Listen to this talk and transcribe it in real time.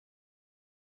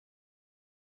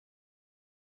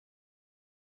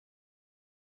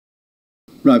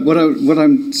Right, what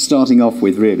I'm starting off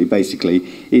with really, basically,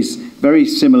 is very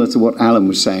similar to what Alan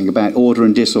was saying about order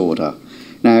and disorder.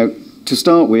 Now, to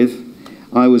start with,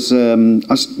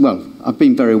 I've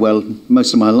been very well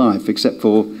most of my life, except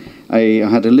for I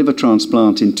had a liver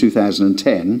transplant in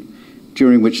 2010,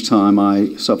 during which time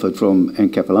I suffered from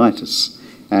encephalitis.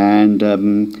 And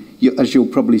as you'll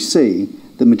probably see,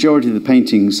 the majority of the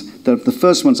paintings, the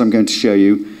first ones I'm going to show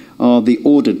you, are the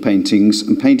ordered paintings,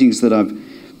 and paintings that I've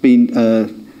been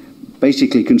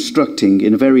basically constructing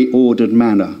in a very ordered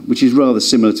manner, which is rather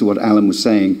similar to what Alan was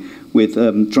saying with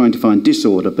trying to find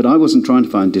disorder. But I wasn't trying to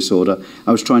find disorder,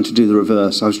 I was trying to do the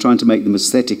reverse. I was trying to make them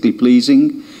aesthetically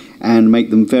pleasing and make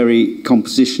them very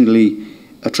compositionally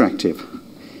attractive.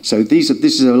 So this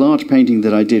is a large painting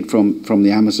that I did from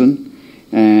the Amazon,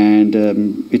 and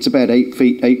it's about 8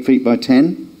 feet by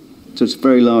 10, so it's a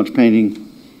very large painting.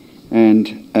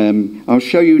 And I'll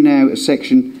show you now a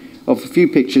section of a few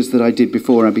pictures that I did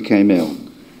before I became ill.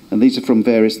 And these are from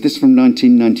this is from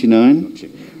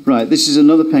 1999. Right, this is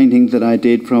another painting that I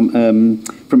did from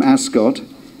Ascot.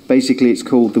 Basically, it's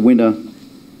called The Winner.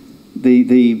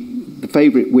 The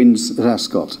favourite wins at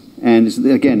Ascot. And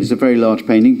again, it's a very large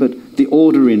painting, but the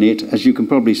order in it, as you can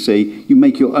probably see, you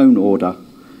make your own order.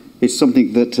 It's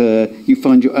something that you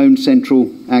find your own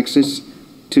central axis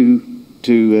to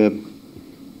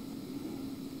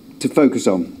focus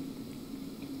on.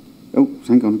 Oh,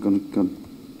 hang on.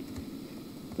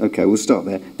 Okay, we'll start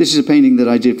there. This is a painting that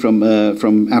I did from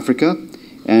Africa,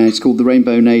 and it's called The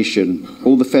Rainbow Nation.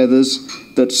 All the feathers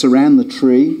that surround the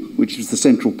tree, which is the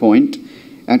central point,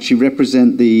 actually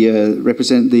represent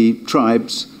the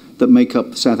tribes that make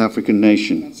up the South African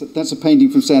nation. That's a painting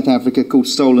from South Africa called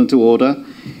Stolen to Order,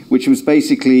 which was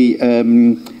basically,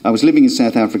 I was living in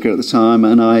South Africa at the time,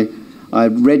 and I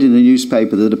read in a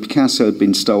newspaper that a Picasso had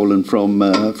been stolen from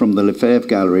the Lefebvre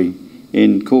Gallery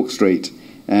in Cork Street,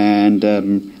 and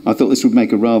I thought this would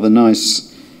make a rather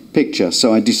nice picture.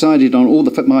 So I decided on all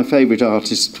my favourite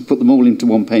artists to put them all into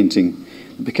one painting.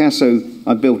 The Picasso,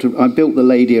 I built the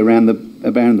lady around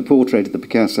the portrait of the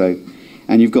Picasso,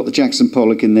 and you've got the Jackson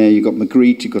Pollock in there, you've got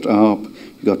Magritte, you've got Arp,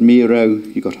 you've got Miro,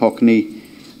 you've got Hockney,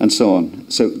 and so on.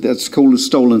 So that's called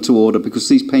Stolen to Order because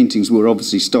these paintings were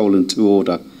obviously stolen to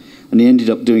order. And he ended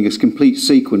up doing a complete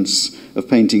sequence of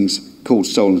paintings called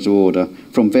Stolen to Order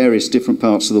from various different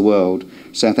parts of the world: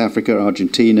 South Africa,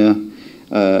 Argentina,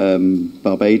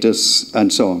 Barbados,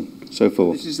 and so on, so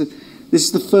forth. This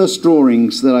is the first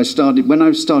drawings that I started. When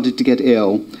I started to get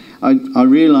ill, I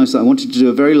realised that I wanted to do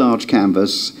a very large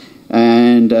canvas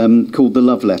and called The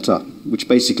Love Letter, which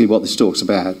basically what this talks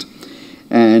about.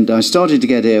 And I started to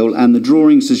get ill, and the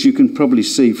drawings, as you can probably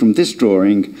see from this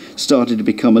drawing, started to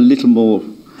become a little more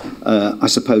I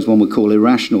suppose one would call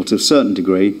irrational to a certain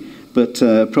degree, but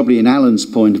probably in Alan's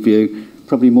point of view,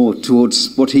 probably more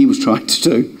towards what he was trying to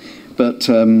do. But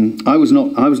I was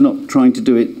not trying to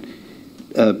do it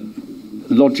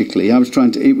logically. I was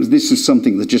trying to. This was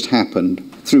something that just happened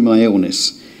through my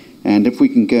illness. And if we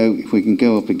can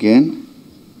go up again.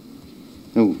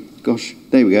 Oh gosh,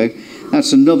 there we go.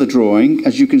 That's another drawing.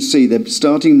 As you can see, they're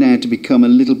starting now to become a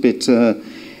little bit.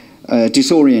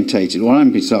 Disorientated, or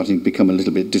I'm starting to become a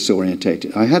little bit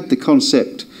disorientated. I had the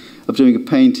concept of doing a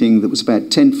painting that was about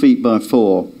 10 feet by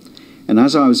 4, and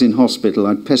as I was in hospital,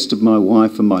 I'd pestered my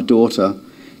wife and my daughter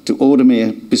to order me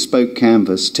a bespoke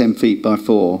canvas 10 feet by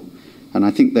 4, and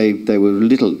I think they were a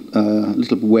little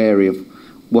wary of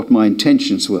what my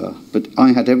intentions were, but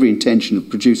I had every intention of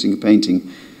producing a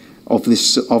painting of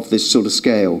this sort of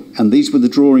scale, and these were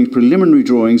the preliminary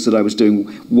drawings that I was doing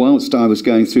whilst I was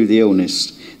going through the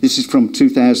illness. This is from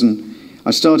 2000. I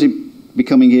started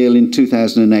becoming ill in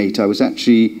 2008. I was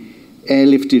actually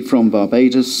airlifted from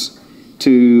Barbados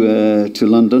to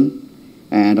London,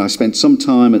 and I spent some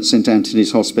time at St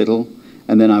Anthony's Hospital,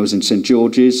 and then I was in St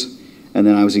George's, and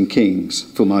then I was in King's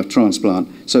for my transplant.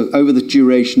 So over the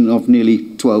duration of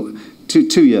nearly 2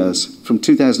 years, from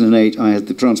 2008, I had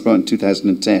the transplant in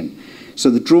 2010. So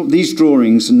these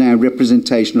drawings are now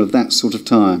representation of that sort of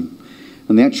time.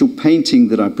 And the actual painting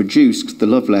that I produced, The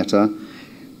Love Letter,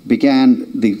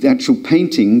 the actual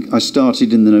painting I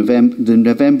started in the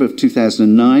November of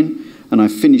 2009, and I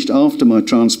finished after my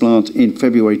transplant in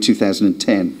February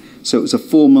 2010. So it was a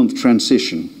 4-month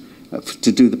transition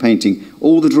to do the painting.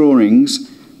 All the drawings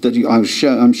that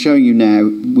I'm showing you now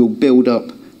will build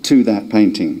up to that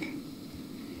painting.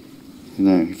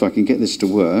 Now, if I can get this to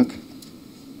work.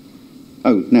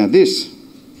 Oh, now this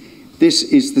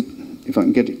is the, if I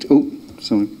can get it, oh,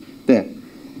 sorry, there.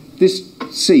 This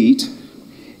seat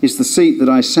is the seat that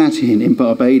I sat in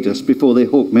Barbados before they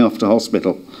hawked me off to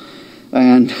hospital.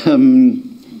 And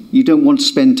you don't want to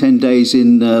spend 10 days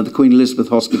in the Queen Elizabeth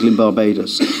Hospital in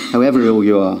Barbados, however ill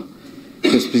you are,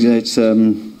 because it's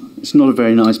not a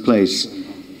very nice place.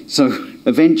 So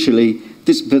eventually,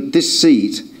 this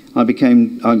seat I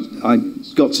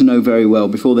got to know very well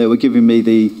before they were giving me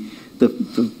the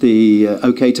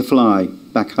okay to fly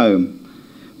back home.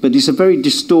 But it's a very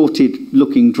distorted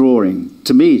looking drawing.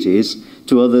 To me it is.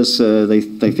 To others, they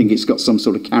think it's got some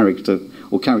sort of character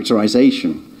or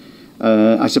characterization.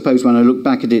 I suppose when I look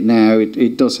back at it now,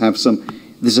 it does have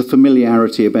there's a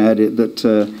familiarity about it that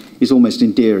is almost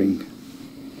endearing.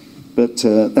 But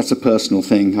that's a personal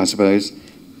thing, I suppose.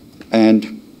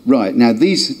 And right, now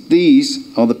these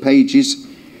are the pages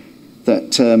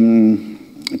that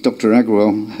Dr.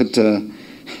 Agrawal had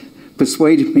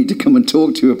persuaded me to come and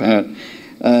talk to you about.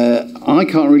 I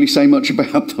can't really say much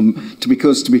about them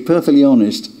because, to be perfectly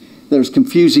honest, they're as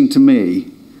confusing to me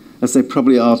as they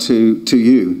probably are to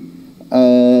you.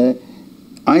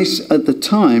 At the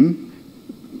time,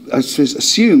 I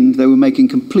assumed they were making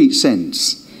complete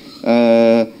sense.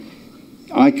 I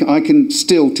can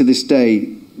still, to this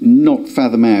day, not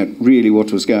fathom out really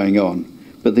what was going on.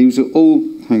 But these are all,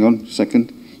 hang on a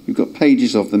second, you've got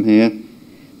pages of them here.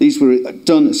 These were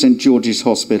done at St George's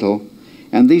Hospital,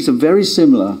 and these are very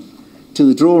similar to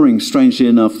the drawing, strangely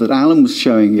enough, that Alan was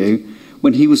showing you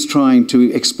when he was trying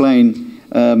to explain,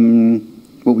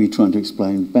 what were you trying to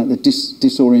explain? About the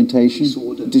disorientation?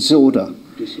 Disorder.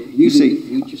 You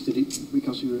just did it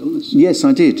because of your illness. Yes,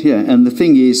 I did, yeah. And the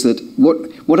thing is that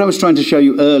what I was trying to show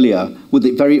you earlier were the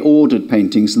very ordered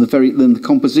paintings, and the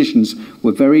compositions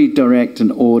were very direct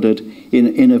and ordered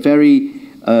in a very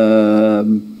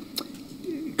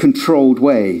controlled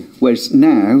way. Whereas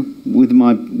now, with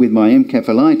my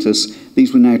encephalitis,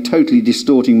 these were now totally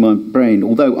distorting my brain.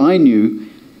 Although I knew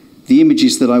the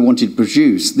images that I wanted to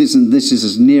produce, this is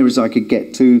as near as I could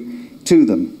get to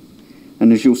them.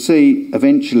 And as you'll see,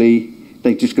 eventually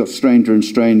they just got stranger and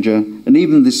stranger. And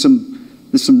even there's some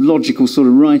logical sort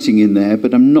of writing in there,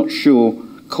 but I'm not sure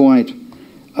quite.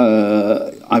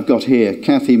 I've got here,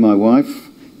 Kathy, my wife,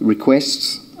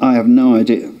 requests. I have no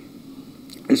idea.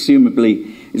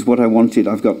 Assumably is what I wanted.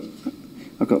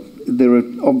 There are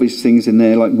obvious things in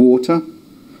there like water.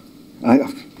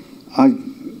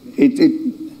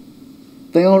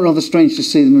 They are rather strange to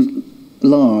see them as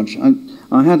large.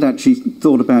 I had actually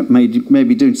thought about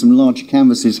maybe doing some larger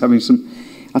canvases, having some.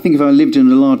 I think if I lived in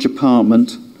a large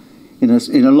apartment, in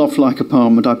a loft-like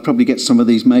apartment, I'd probably get some of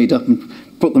these made up and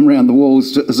put them around the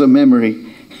walls as a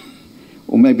memory,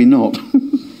 or maybe not.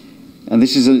 And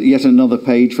this is yet another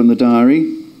page from the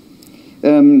diary.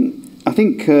 I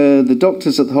think the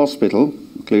doctors at the hospital,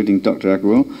 including Dr.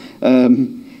 Agrawal,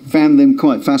 found them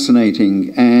quite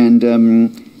fascinating and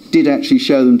did actually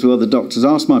show them to other doctors,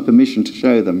 asked my permission to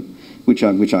show them, which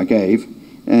I gave,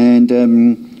 and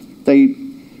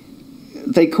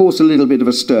they caused a little bit of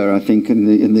a stir, I think, in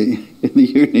the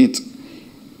unit.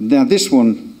 Now this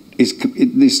one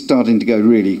is starting to go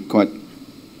really quite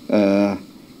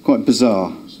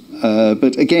bizarre,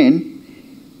 but again,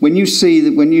 when you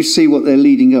see what they're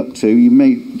leading up to,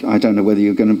 I don't know whether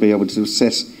you're going to be able to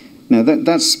assess. Now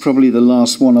that's probably the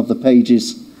last one of the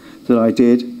pages that I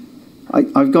did.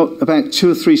 I've got about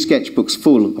 2 or 3 sketchbooks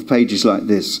full of pages like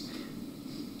this.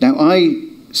 Now, I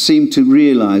seemed to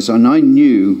realise, and I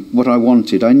knew what I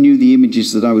wanted. I knew the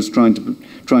images that I was trying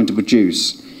to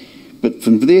produce. But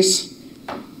from this,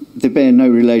 they bear no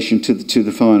relation to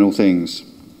the final things.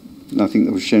 I think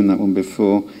that was shown that one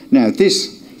before. Now,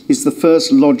 this is the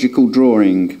first logical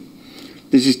drawing.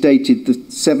 This is dated the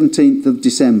 17th of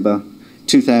December,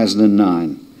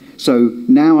 2009. So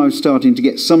now I'm starting to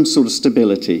get some sort of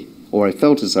stability, or I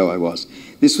felt as though I was.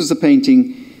 This was the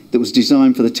painting that was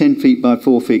designed for the 10 feet by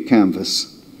 4 feet canvas.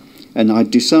 And I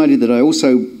decided that I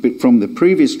also, from the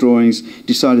previous drawings,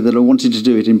 decided that I wanted to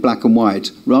do it in black and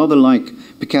white, rather like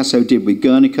Picasso did with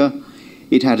Guernica.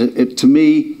 To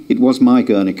me, it was my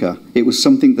Guernica. It was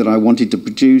something that I wanted to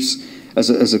produce as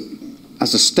a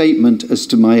statement as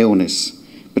to my illness.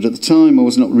 But at the time, I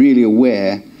was not really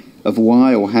aware of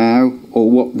why or how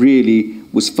or what really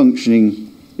was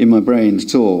functioning in my brain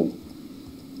at all.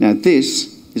 Now,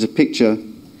 this is a picture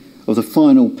of the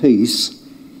final piece,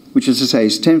 which, as I say,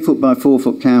 is 10 foot by 4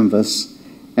 foot canvas.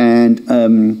 And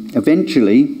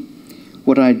eventually,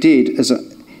 what I did,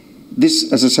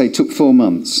 this, as I say, took 4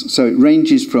 months. So it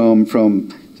ranges from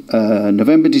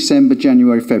November, December,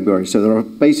 January, February. So there are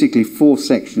basically 4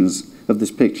 sections of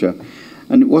this picture.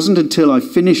 And it wasn't until I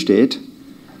finished it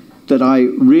that I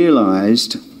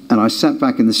realised, and I sat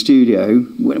back in the studio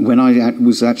when I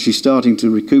was actually starting to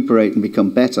recuperate and become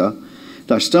better,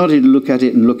 I started to look at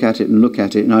it and look at it and look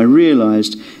at it, and I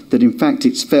realised that in fact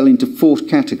it fell into 4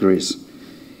 categories.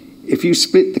 If you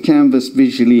split the canvas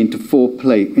visually into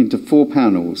 4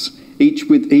 panels,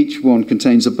 each one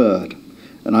contains a bird,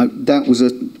 and that was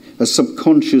a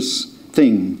subconscious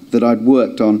thing that I'd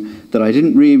worked on that I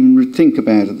didn't really think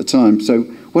about at the time. So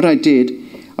what I did,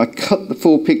 I cut the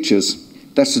 4 pictures.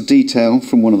 That's a detail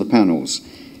from one of the panels.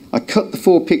 I cut the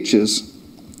 4 pictures,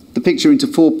 the picture into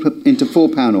 4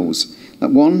 panels.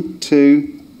 That 1,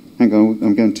 2. Hang on,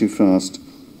 I'm going too fast.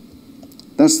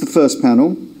 That's the first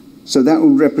panel. So that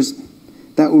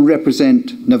will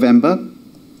represent November.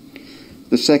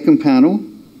 The second panel,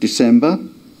 December.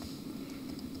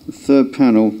 The third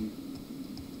panel,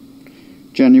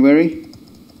 January,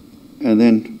 and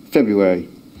then February.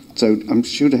 So I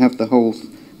should have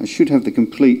the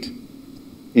complete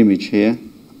image here.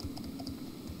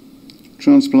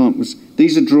 Transplant was,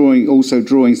 these are also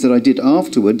drawings that I did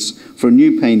afterwards for a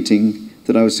new painting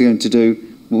that I was going to do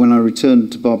when I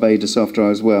returned to Barbados after I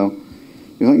was well.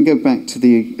 If I can go back to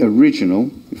the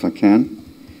original, if I can,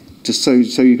 just so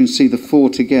you can see the 4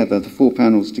 together, the 4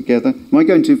 panels together. Am I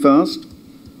going too fast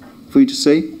for you to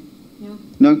see? No.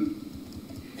 No?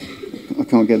 I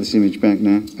can't get this image back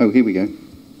now. Oh, here we go.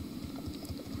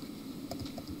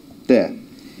 There.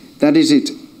 That is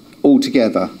it all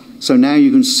together. So now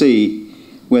you can see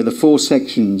where the 4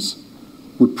 sections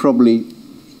would probably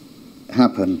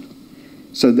happen.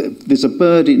 So there's a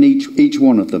bird in each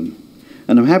one of them.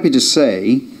 And I'm happy to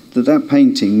say that that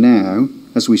painting now,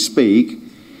 as we speak,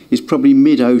 is probably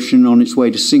mid-ocean on its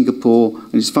way to Singapore,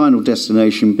 and its final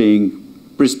destination being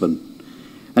Brisbane.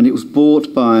 And it was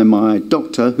bought by my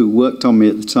doctor, who worked on me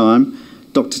at the time,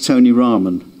 Dr. Tony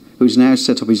Rahman, who's now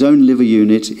set up his own liver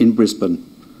unit in Brisbane.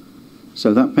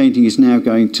 So that painting is now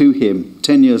going to him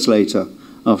 10 years later,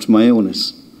 after my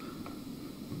illness.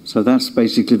 So that's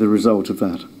basically the result of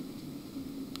that.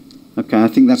 Okay, I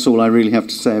think that's all I really have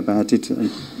to say about it,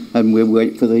 and we'll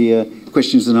wait for the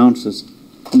questions and answers.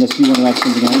 Unless you want to add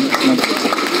something else.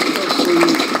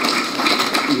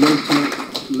 No.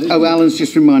 Oh, Alan's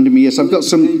just reminded me, yes, I've got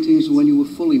some paintings when you were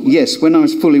fully well. Yes, when I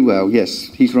was fully well, yes,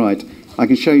 he's right. I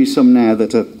can show you some now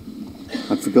that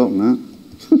I've forgotten that.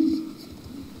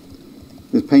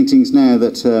 There's paintings now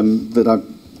that I've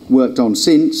worked on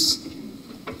since.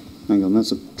 Hang on,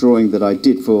 that's a drawing that I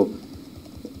did for...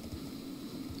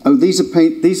 Oh, these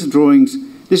are drawings.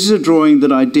 This is a drawing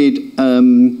that I did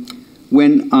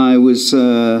when I was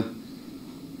when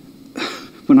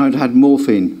I'd had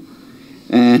morphine,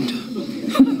 and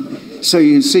so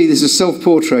you can see there's a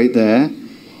self-portrait there,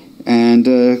 and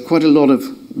quite a lot of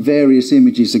various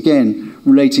images again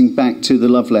relating back to the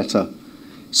love letter.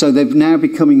 So they're now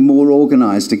becoming more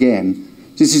organised again.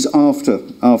 This is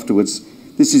afterwards.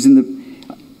 This is in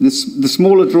the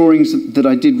smaller drawings that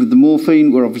I did with the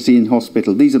morphine were obviously in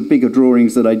hospital. These are bigger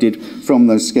drawings that I did from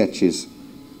those sketches.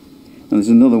 And there's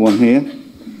another one here,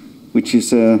 which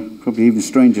is probably even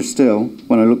stranger still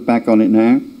when I look back on it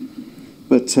now.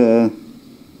 But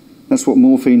that's what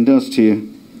morphine does to you.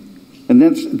 And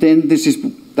then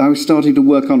I was starting to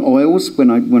work on oils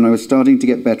when I was starting to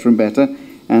get better and better.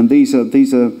 And these are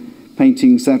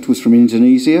paintings that was from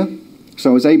Indonesia.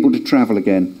 So I was able to travel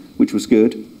again, which was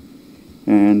good.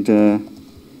 And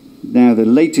now the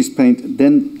latest paint,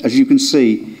 then as you can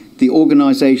see, the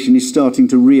organisation is starting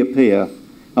to reappear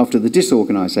after the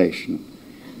disorganisation.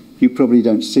 You probably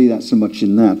don't see that so much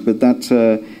in that, but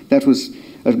that was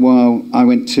while I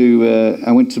went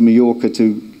to Mallorca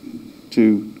to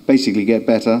basically get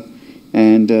better,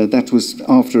 and that was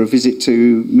after a visit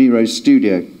to Miro's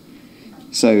studio.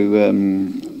 So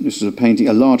this was a painting,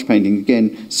 a large painting,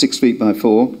 again 6 feet by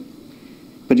 4,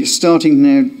 but it's starting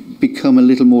now become a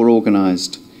little more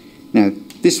organised. Now,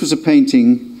 this was a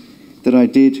painting that I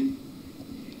did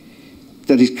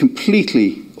that is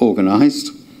completely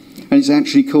organised, and it's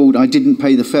actually called I Didn't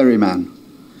Pay the Ferryman.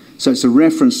 So it's a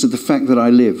reference to the fact that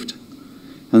I lived.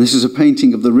 And this is a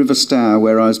painting of the River Stour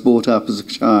where I was brought up as a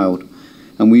child,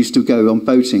 and we used to go on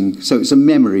boating. So it's a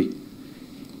memory.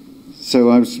 So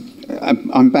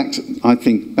I'm back to, I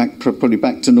think, probably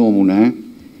back to normal now.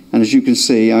 And as you can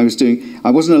see, I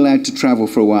wasn't allowed to travel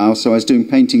for a while, so I was doing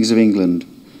paintings of England.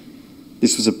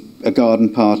 This was a garden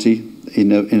party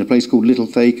in a place called Little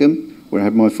Thacombe, where I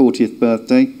had my 40th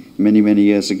birthday many, many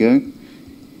years ago.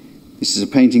 This is a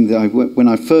painting that when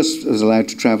I first was allowed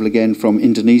to travel again from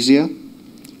Indonesia,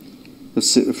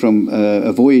 from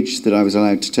a voyage that I was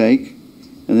allowed to take.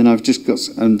 And then I've just got,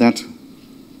 and that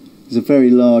is a very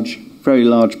large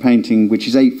painting, which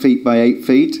is 8 feet by 8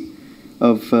 feet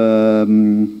of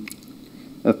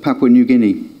Papua New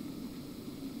Guinea.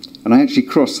 And I actually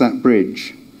crossed that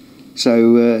bridge.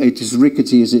 So it is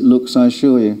rickety as it looks, I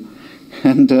assure you.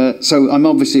 And so I'm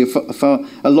obviously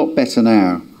a lot better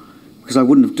now, because I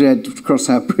wouldn't have dared to cross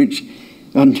that bridge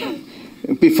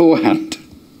beforehand.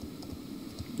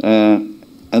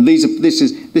 And this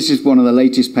is one of the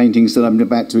latest paintings that I'm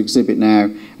about to exhibit now,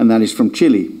 and that is from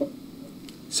Chile.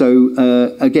 So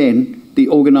again, the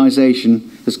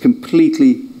organisation has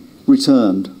completely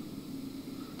returned,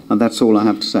 and that's all I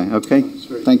have to say. Okay,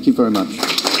 thank you very much.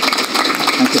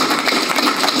 Thank you.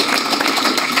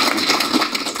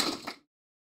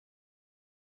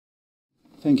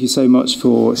 Thank you so much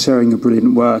for sharing your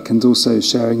brilliant work and also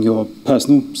sharing your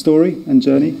personal story and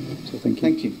journey. So thank you.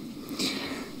 Thank you.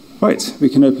 Right, we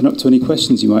can open up to any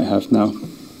questions you might have now.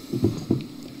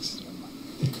 Thanks.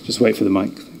 Just wait for the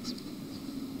mic. Thanks.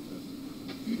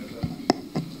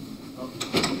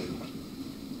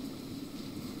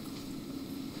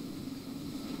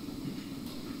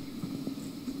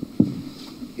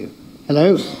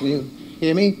 Hello, can you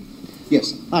hear me?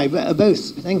 Yes. Hi,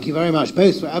 both. Thank you very much.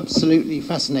 Both were absolutely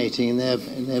fascinating in their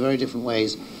very different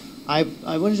ways. I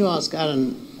wanted to ask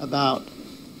Alan about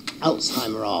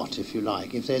Alzheimer art, if you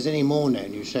like. If there's any more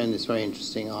known, you've shown this very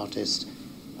interesting artist,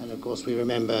 and of course we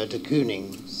remember de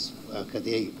Kooning's work at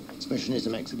the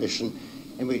Expressionism exhibition,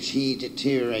 in which he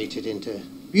deteriorated into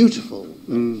beautiful,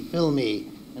 filmy,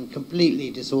 and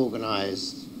completely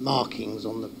disorganized markings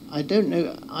on the. I don't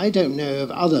know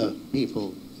of other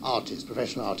people, artists,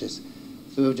 professional artists,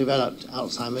 who have developed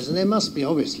Alzheimer's, and there must be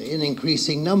obviously an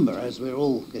increasing number as we're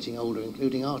all getting older,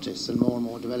 including artists, and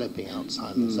more developing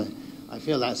Alzheimer's. So I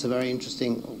feel that's a very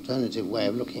interesting alternative way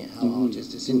of looking at how art is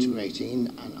disintegrating in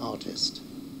an artist.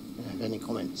 Do you have any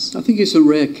comments? I think it's a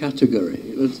rare category.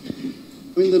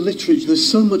 I mean, the literature, there's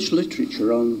so much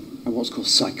literature on what's called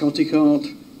psychotic art,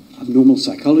 abnormal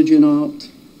psychology in art,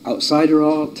 outsider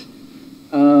art,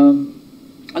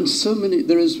 and so many,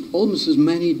 there is almost as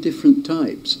many different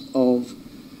types of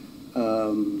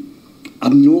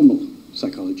abnormal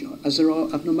psychology art as there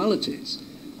are abnormalities.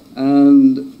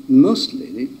 And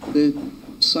mostly the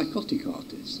psychotic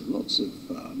artists. Lots of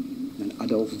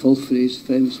Adolf Wolfri is a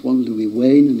famous one, Louis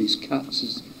Wayne and his cats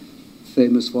is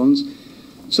famous ones.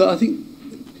 So I think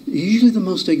usually the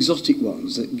most exotic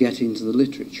ones that get into the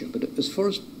literature. But as far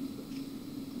as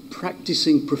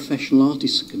practicing professional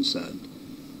artists are concerned,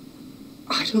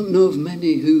 I don't know of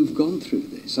many who've gone through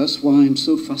this. That's why I'm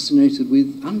so fascinated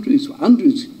with Andrew's.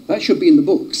 Andrew's, that should be in the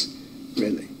books,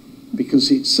 really,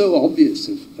 because it's so obvious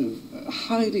of a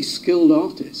highly skilled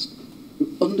artist who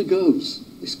undergoes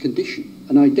this condition,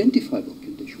 an identifiable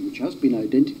condition, which has been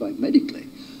identified medically,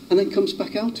 and then comes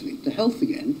back out of it to health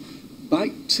again,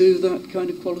 back to that kind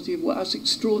of quality of work. That's an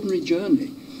extraordinary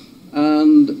journey.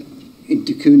 And in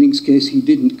de Kooning's case, he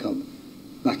didn't come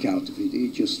back out of it. He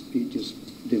just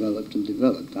developed and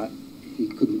developed. That he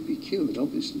couldn't be cured,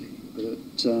 obviously. But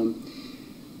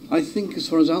I think, as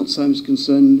far as Alzheimer's is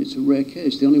concerned, it's a rare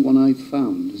case. The only one I've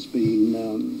found has been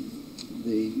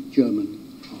the German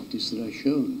artist that I've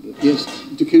shown. But yes,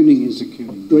 de Kooning is a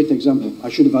great example. I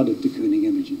should have added de Kooning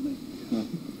image in there. Yeah.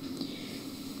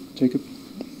 Jacob?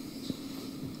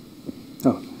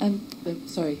 Oh.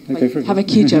 Sorry, okay, have a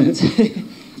queue jumped.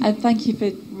 And thank you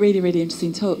for really, really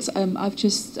interesting talks. I'm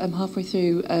halfway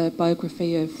through a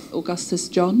biography of Augustus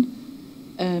John,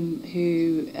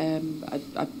 who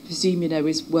I presume you know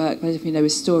his work, but I don't know if you know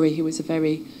his story. He was a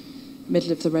very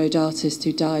middle-of-the-road artist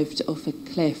who dived off a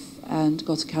cliff and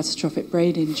got a catastrophic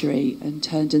brain injury and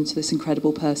turned into this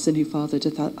incredible person who fathered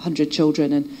 100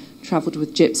 children and travelled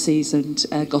with gypsies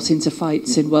and got into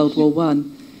fights in World War I.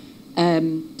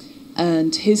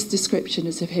 And his description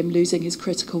is of him losing his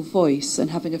critical voice and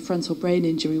having a frontal brain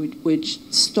injury which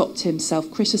stopped him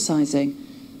self-criticising.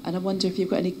 And I wonder if you've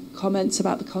got any comments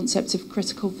about the concept of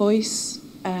critical voice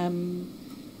and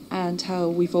how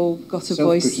we've all got a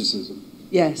voice. Self-criticism.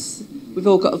 Yes, we've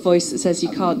all got a voice that says you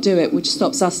can't do it, which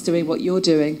stops us doing what you're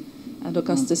doing. And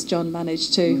Augustus John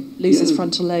managed to lose his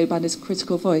frontal lobe and his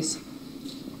critical voice.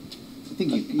 I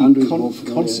think you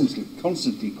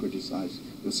constantly criticise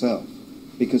yourself.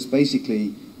 Because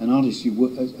basically, as an artist,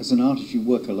 you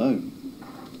work alone,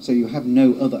 so you have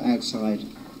no other outside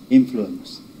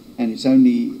influence, and it's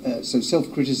only so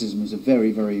self-criticism is a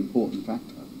very, very important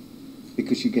factor,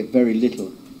 because you get very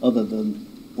little other than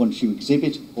once you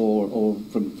exhibit or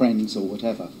from friends or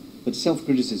whatever. But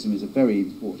self-criticism is a very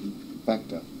important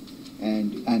factor,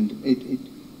 and it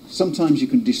sometimes you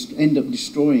can end up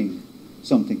destroying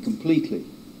something completely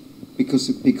because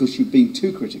you've been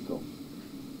too critical.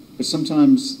 But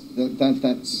sometimes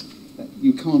that's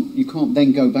you can't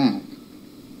then go back.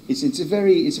 It's a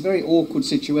very awkward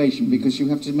situation because you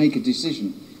have to make a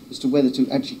decision as to whether to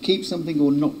actually keep something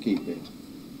or not keep it.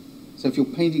 So if you're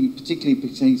painting, particularly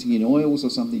painting in oils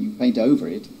or something, you paint over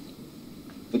it.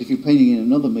 But if you're painting in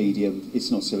another medium,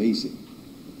 it's not so easy.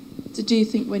 So do you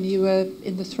think when you were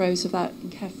in the throes of that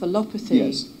encephalopathy,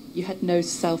 Yes. you had no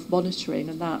self-monitoring,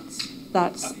 and that's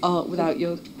art without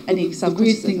any The self-criticism?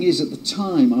 weird thing is, at the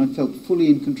time, I felt fully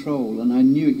in control and I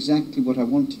knew exactly what I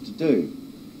wanted to do.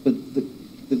 But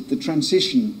the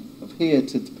transition of here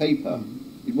to the paper,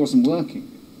 it wasn't working.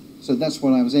 So that's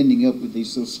why I was ending up with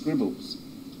these sort of scribbles.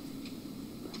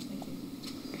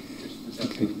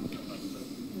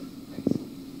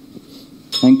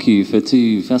 Thank you for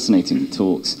two fascinating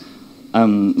talks.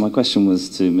 My question was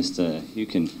to Mr.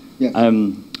 Hewkin. Yeah.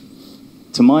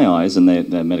 To my eyes, and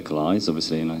they're medical eyes,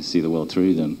 obviously, and I see the world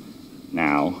through them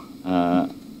now,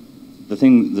 the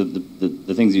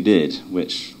things you did,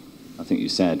 which I think you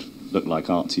said looked like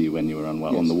art to you when you were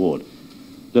unwell on the ward,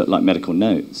 looked like medical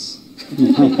notes. No,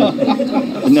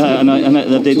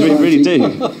 they really do.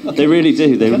 They really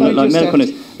do. They look like medical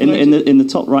notes. In the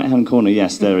top right-hand corner,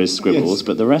 yes, there is scribbles,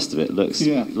 but the rest of it looks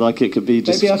like it could be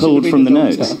just pulled from the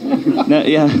notes. No,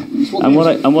 yeah. And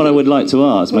what I would like to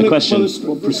ask, my question.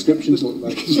 What prescriptions look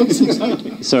like. Yes,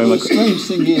 exactly. Sorry, the strange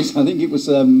thing is, I think it was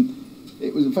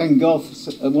Van Gogh,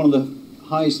 one of the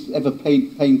highest ever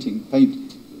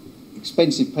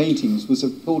expensive paintings was a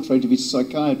portrait of his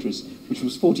psychiatrist, which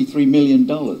was $43 million.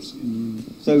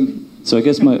 So I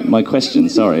guess my question,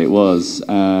 sorry, was,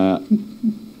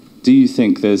 do you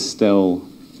think there's still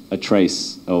a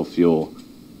trace of your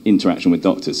interaction with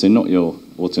doctors? So not your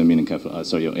autoimmune your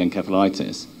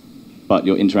encephalitis, but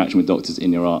your interaction with doctors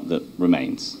in your art that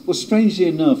remains. Well, strangely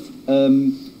enough,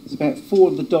 there's about 4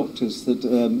 of the doctors that,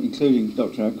 including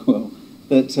Dr. Agwell,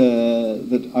 that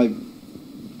I've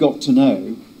got to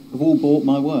know, have all bought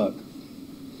my work.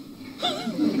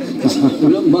 That's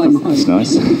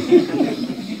nice.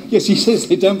 Yes, he says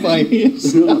they don't buy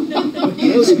his. The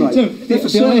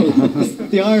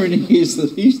irony is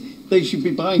that they should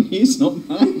be buying his, not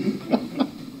mine.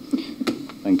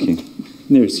 Thank you.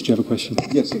 Nearest, did you have a question?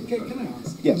 Yes. Can I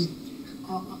ask? Yes.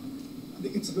 I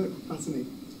think it's very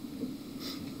fascinating.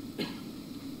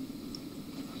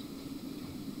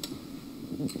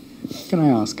 Can I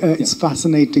ask? It's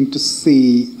fascinating to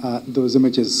see those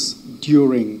images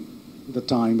during the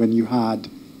time when you had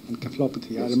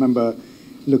encephalopathy. Yes. I remember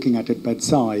looking at it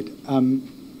bedside.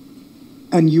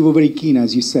 And you were very keen,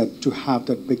 as you said, to have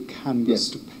that big canvas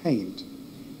to paint.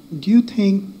 Do you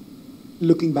think,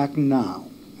 looking back now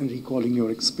and recalling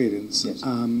your experience,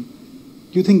 do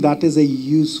you think that is a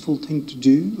useful thing to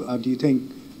do? Do you think,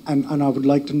 and I would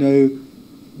like to know,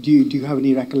 do you have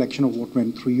any recollection of what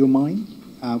went through your mind?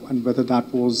 And whether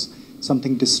that was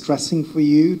something distressing for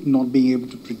you, not being able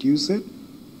to produce it,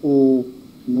 or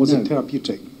was it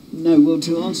therapeutic? No, well,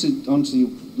 to answer your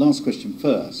last question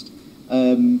first,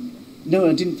 no,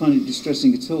 I didn't find it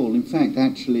distressing at all. In fact,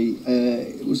 actually,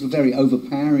 it was a very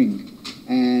overpowering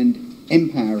and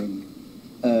empowering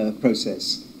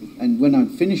process. And when I'd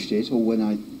finished it, or when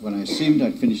I assumed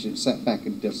I'd finished it, sat back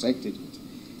and dissected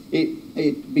it,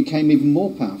 it became even more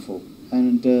powerful.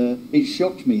 And it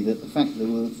shocked me that the fact that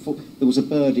there was a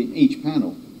bird in each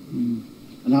panel.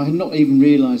 And I had not even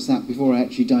realised that before I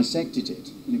actually dissected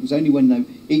it. And it was only when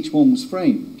each one was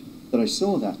framed that I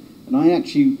saw that. And I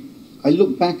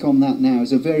look back on that now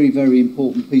as a very, very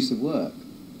important piece of work,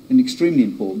 an extremely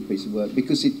important piece of work,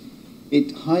 because it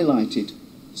highlighted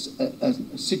a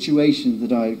situation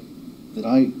that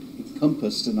I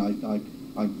encompassed and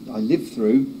I lived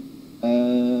through,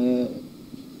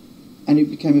 and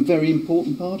it became a very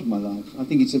important part of my life. I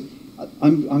think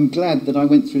I'm glad that I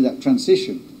went through that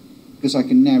transition, because I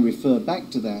can now refer back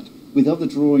to that with other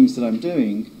drawings that I'm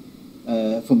doing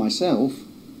for myself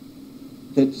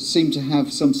that seem to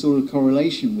have some sort of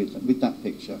correlation with that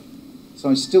picture. So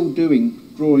I'm still doing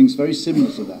drawings very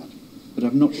similar to that, but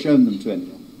I've not shown them to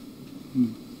anyone.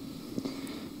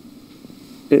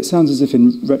 It sounds as if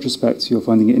in retrospect you're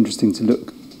finding it interesting to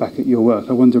look back at your work.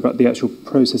 I wonder about the actual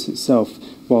process itself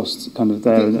whilst kind of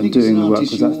there and doing the work.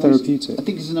 Was that therapeutic? I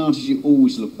think as an artist you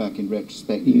always look back in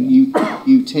retrospect. You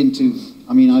tend to...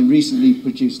 I mean, I recently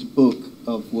produced a book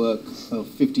of work of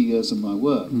 50 years of my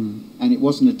work, and it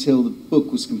wasn't until the book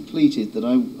was completed that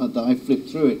I flipped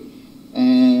through it,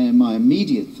 and my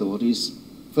immediate thought is,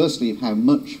 firstly, how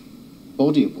much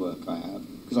body of work I have,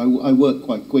 because I work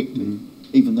quite quickly,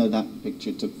 even though that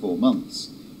picture took 4 months.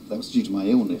 That was due to my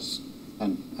illness,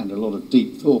 and a lot of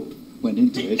deep thought went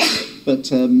into it.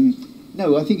 But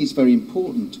no, I think it's very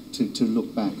important to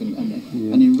look back, and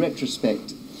in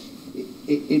retrospect,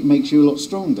 it makes you a lot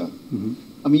stronger.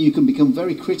 I mean, you can become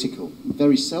very critical,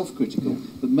 very self-critical,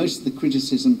 but most of the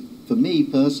criticism, for me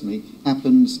personally,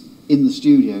 happens in the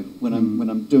studio when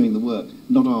I'm doing the work,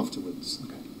 not afterwards.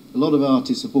 Okay. A lot of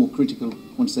artists are more critical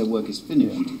once their work is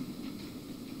finished. Yeah.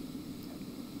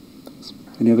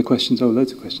 Any other questions? Oh,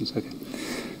 loads of questions. Okay.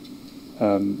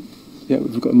 Yeah,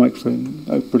 we've got a microphone.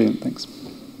 Oh, brilliant. Thanks.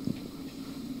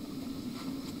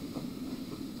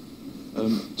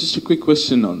 Just a quick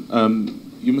question on.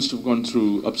 You must have gone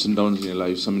through ups and downs in your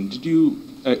lives. I mean, did you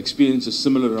experience a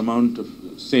similar amount of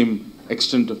same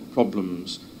extent of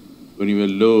problems when you were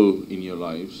low in your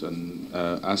lives, and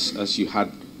as you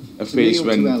had a phase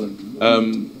when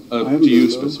to you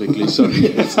specifically, sorry,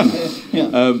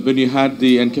 when you had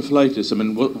the encephalitis? I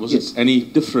mean, was it any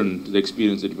different, the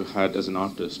experience that you had as an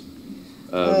artist?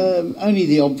 Only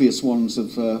the obvious ones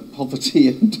of poverty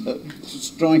and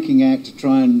striking out to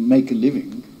try and make a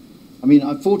living. I mean,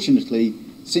 unfortunately,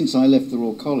 since I left the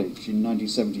Royal College in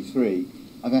 1973,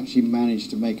 I've actually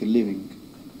managed to make a living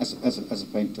as a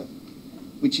painter,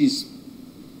 which is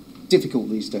difficult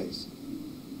these days.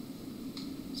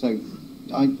 So,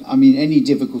 I mean, any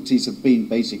difficulties have been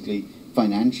basically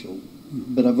financial,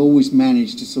 but I've always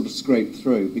managed to sort of scrape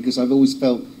through because I've always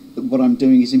felt that what I'm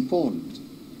doing is important.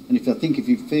 And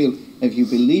if you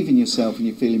believe in yourself and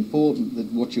you feel important,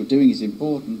 that what you're doing is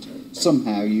important,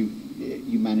 somehow you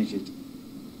manage it.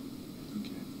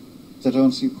 Okay. Does that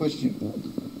answer your question?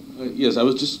 Yes, I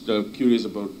was just curious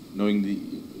about knowing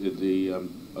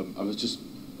I was just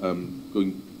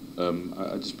going.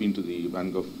 I just been to the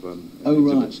Van Gogh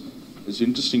exhibits. Right. It's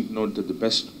interesting to note that the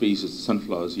best piece of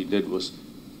Sunflowers he did was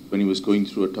when he was going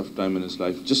through a tough time in his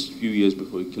life, just a few years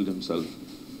before he killed himself.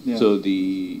 Yeah. So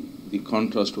the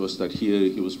contrast was that here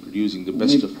he was producing the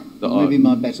best of the art. Maybe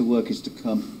my better work is to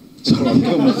come.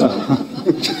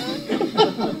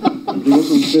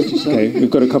 Okay, we've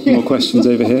got a couple more questions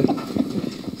over here.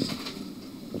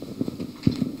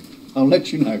 I'll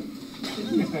let you know.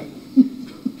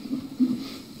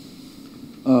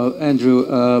 Andrew,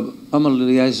 I'm a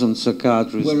liaison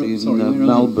psychiatrist in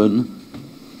Melbourne,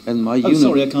 and my unit.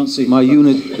 Sorry, I can't see. My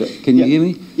unit. Can you hear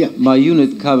me? Yeah. My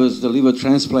unit covers the liver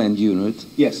transplant unit.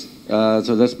 Yes.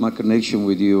 So that's my connection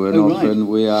with you, and often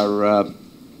we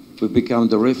become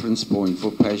the reference point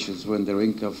for patients when they're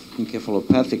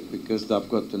encephalopathic because they've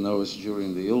got to know us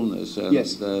during the illness, and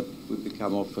we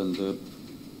become often the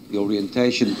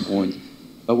orientation point.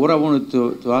 But what I wanted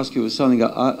to ask you was something.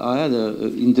 I had,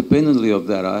 independently of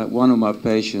that, one of my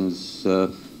patients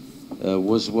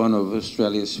was one of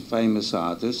Australia's famous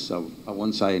artists. I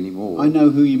won't say anymore. I know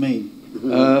who you mean.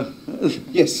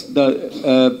 Yes.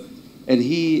 And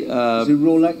he... Is he a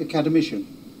Royal Academician?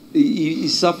 He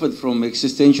suffered from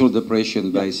existential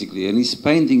depression, basically, and his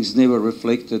paintings never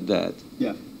reflected that.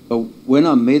 Yeah. But when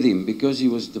I met him, because he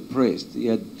was depressed, he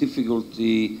had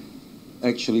difficulty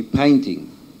actually painting.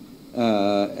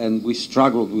 And we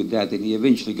struggled with that, and he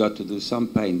eventually got to do some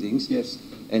paintings. Yes.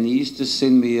 And he used to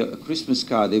send me a Christmas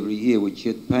card every year, which he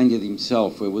had painted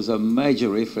himself. It was a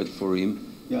major effort for him.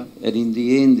 Yeah. And in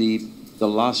the end, the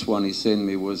last one he sent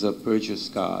me was a purchase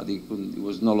card. He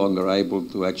was no longer able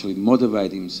to actually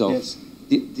motivate himself. Yes.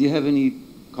 Do you have any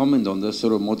comment on this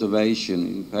sort of motivation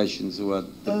in patients who are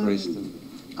depressed?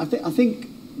 I think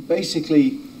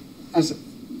basically, as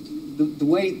the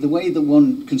way that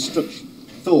one constructs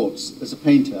thoughts as a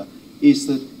painter is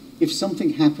that if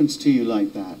something happens to you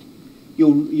like that,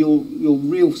 your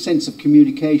real sense of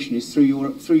communication is through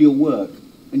your work,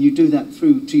 and you do that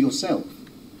through to yourself.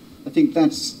 I think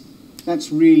that's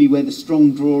really where the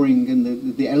strong drawing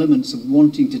and the elements of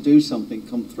wanting to do something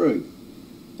come through.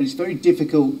 And it's very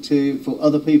difficult for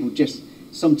other people just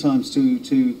sometimes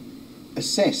to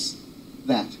assess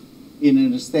that in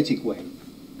an aesthetic way,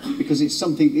 because it's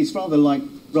rather like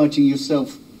writing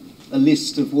yourself a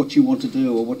list of what you want to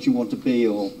do or what you want to be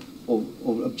or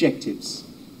objectives,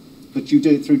 but you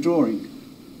do it through drawing.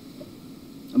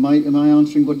 Am I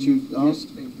answering what you asked?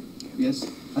 Yes, thank you.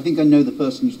 Yes? I think I know the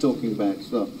person you're talking about as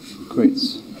well. Great.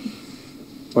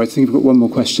 Well, I think we've got one more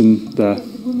question there.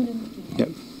 Yep.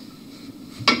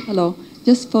 Hello.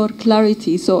 Just for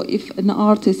clarity, so if an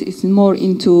artist is more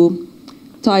into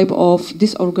type of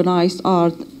disorganized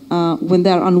art, when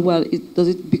they're unwell, does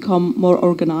it become more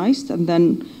organized? And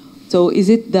then, so is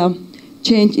it the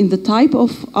change in the type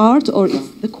of art or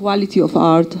is the quality of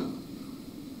art?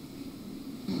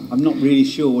 I'm not really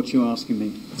sure what you're asking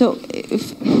me. So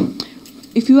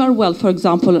if you are well, for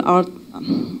example,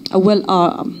 a well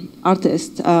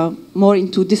artist, more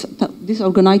into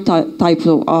disorganized types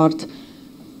of art,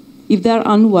 if they're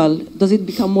unwell, does it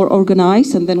become more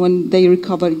organized, and then when they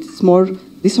recover, it's more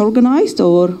disorganized,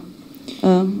 or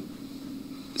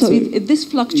so this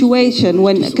fluctuation,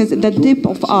 because the dip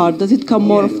of art, does it come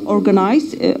more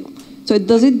organized? So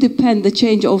does it depend the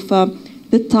change of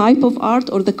the type of art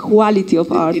or the quality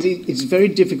of art? It's very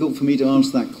difficult for me to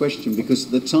answer that question because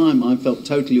at the time I felt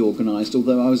totally organised,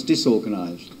 although I was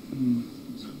disorganised.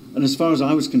 And as far as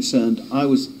I was concerned, I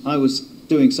was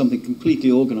doing something completely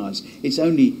organised. It's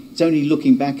only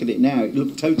looking back at it now, it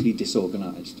looked totally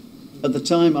disorganised. At the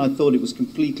time, I thought it was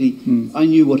completely. I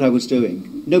knew what I was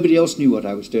doing. Nobody else knew what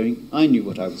I was doing. I knew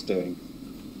what I was doing.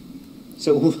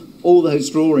 So all those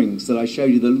drawings that I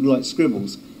showed you that look like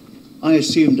scribbles, I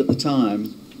assumed at the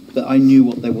time that I knew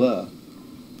what they were.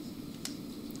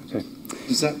 Okay.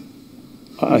 Does that?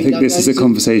 I think this is a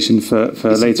conversation for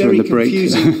later in the break.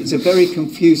 It's a very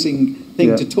confusing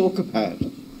thing to talk about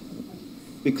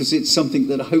because it's something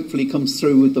that hopefully comes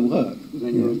through with the work.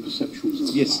 Then your own perceptions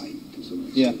of light.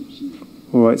 Yeah.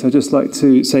 All right, so I'd just like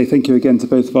to say thank you again to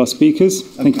both of our speakers.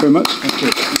 Thank you very much. Thank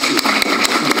you.